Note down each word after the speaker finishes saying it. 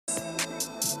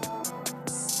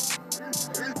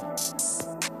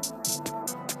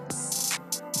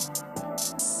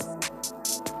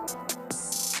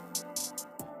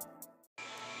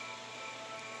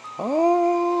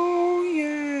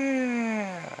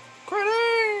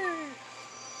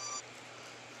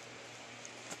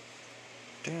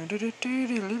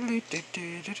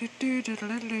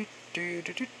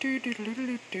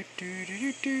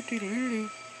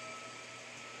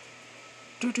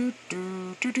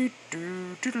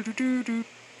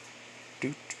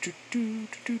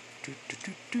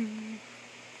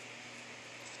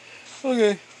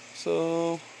Okay,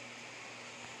 so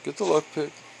get the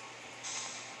lockpick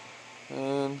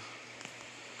and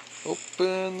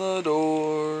open the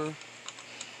door.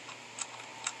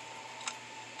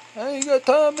 I ain't got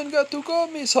time and got to go,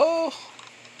 miss, huh?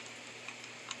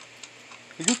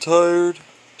 I get tired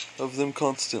of them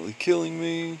constantly killing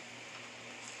me,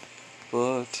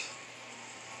 but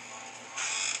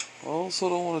I also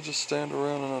don't want to just stand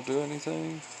around and not do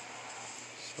anything.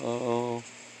 So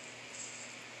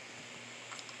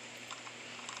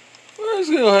we're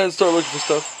just gonna go ahead and start looking for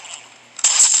stuff.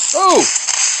 Oh!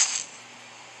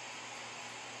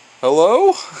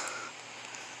 Hello?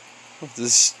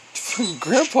 This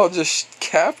grandpa just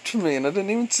capped me and I didn't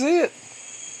even see it.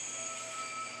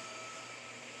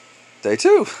 Day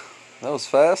 2. That was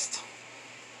fast.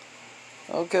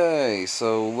 Okay,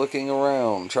 so looking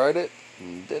around. Tried it.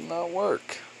 Did not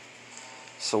work.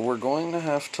 So we're going to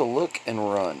have to look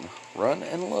and run. Run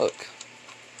and look.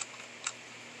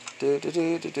 I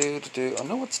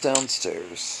know what's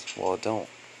downstairs. Well, I don't,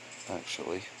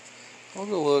 actually. I'll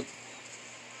go look.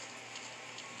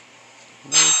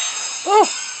 No. Oh!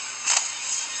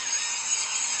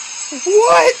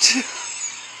 What?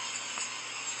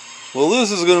 Well,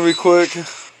 this is gonna be quick.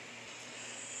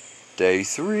 Day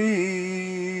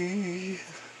 3.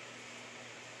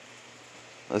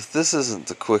 If this isn't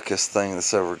the quickest thing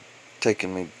that's ever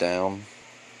taken me down.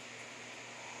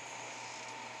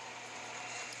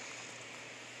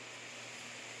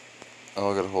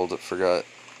 Oh, I gotta hold it.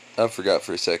 I forgot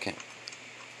for a second.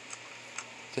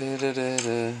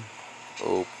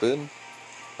 Open.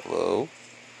 Hello.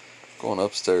 Going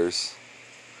upstairs.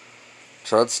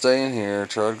 Tried staying here.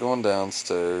 Tried going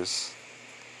downstairs.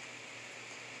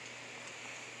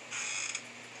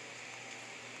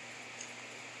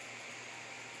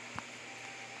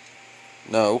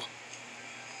 No.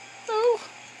 No.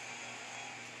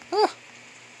 Ah.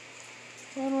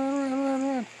 Run, run, run, run,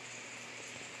 run.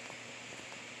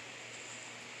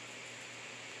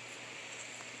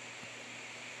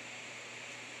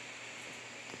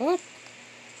 Up.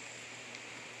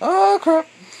 Oh, crap.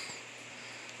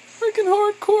 Freaking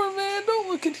hardcore, man. Don't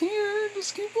look in here.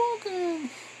 Just keep walking.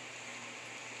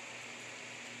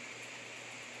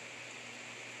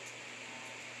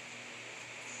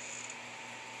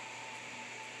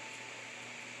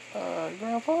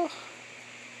 Grandpa?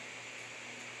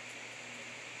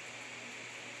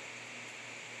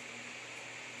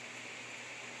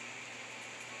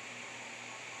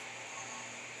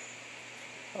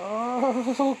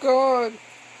 Oh, God.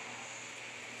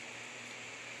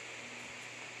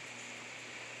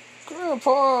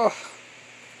 Grandpa!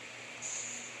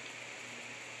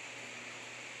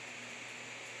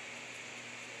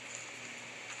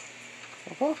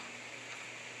 Grandpa?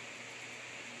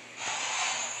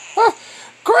 Ah!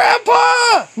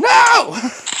 Grandpa! No!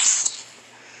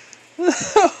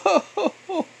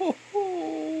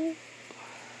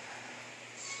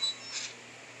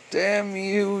 Damn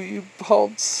you, you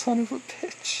bald son of a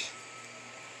bitch.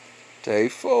 Day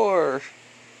 4.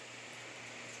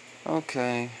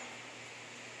 Okay.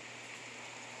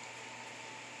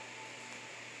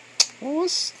 What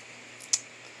was...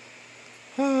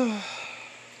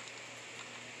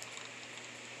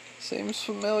 Seems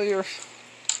familiar.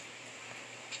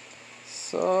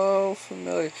 So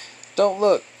familiar. Don't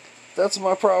look. That's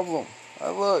my problem.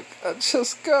 I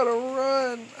just gotta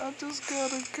run. I just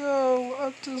gotta go.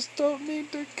 I just don't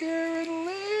need to care and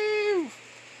leave.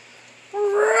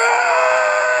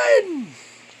 Run!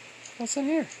 What's in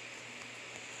here?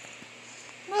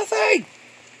 Nothing!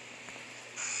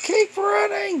 Keep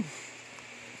running!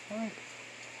 Alright.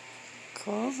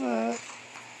 Close that.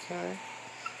 Okay.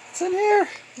 What's in here?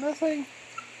 Nothing.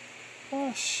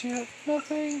 Oh shit.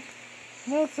 Nothing.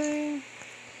 Nothing.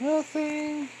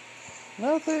 Nothing.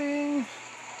 Nothing.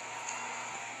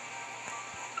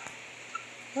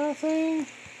 Nothing.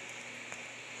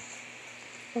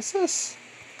 What's this?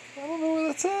 I don't know where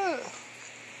that's at.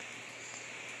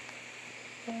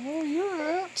 I don't know where you're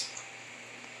at.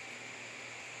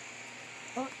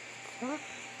 Oh,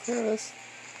 there it is.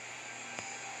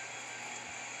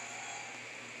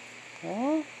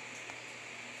 Oh?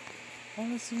 Why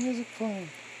is the music playing?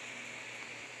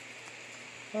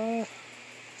 A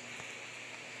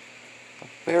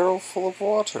barrel full of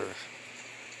water.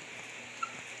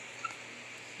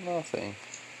 Nothing.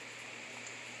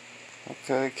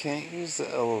 Okay, I can't use the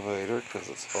elevator because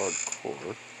it's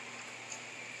hardcore.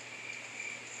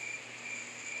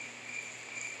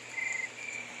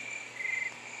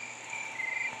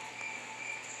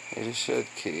 Data shed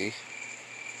key. Is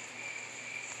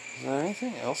there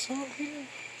anything else out here?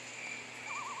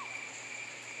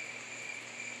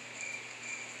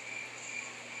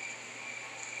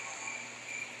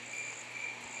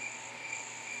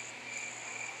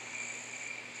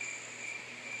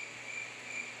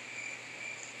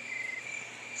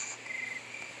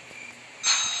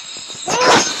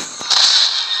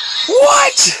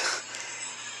 What?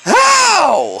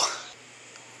 How?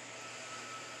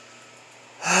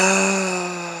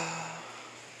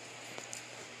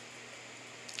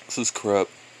 This is crap.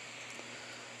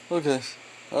 Okay.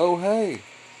 Oh, hey.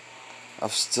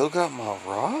 I've still got my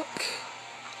rock?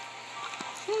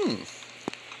 If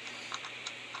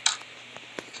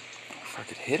I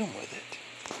could hit him with it.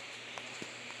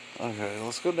 Okay,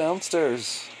 let's go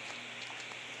downstairs.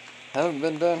 Haven't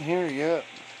been down here yet.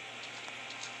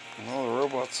 Well, the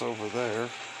robot's over there.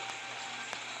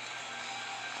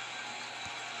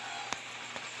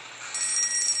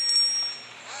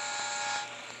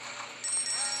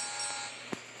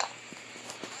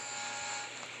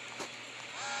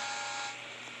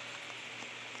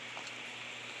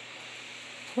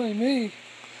 Play me.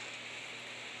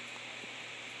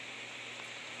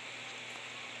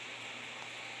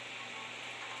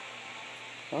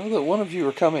 I know that one of you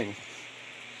are coming.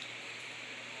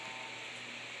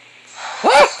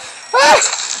 Ah! Ah!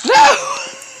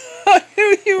 No! I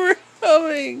knew you were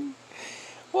coming.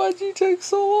 Why'd you take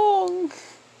so long?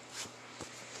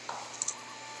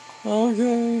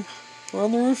 Okay. We're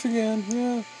on the roof again.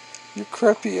 Yeah. Your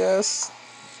crappy ass,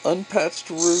 unpatched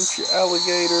roof, your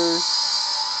alligator.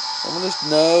 I'm gonna...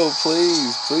 No,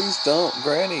 please. Please don't.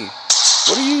 Granny.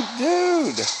 What are you,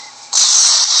 dude?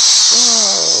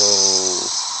 Whoa.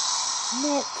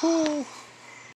 Not cool.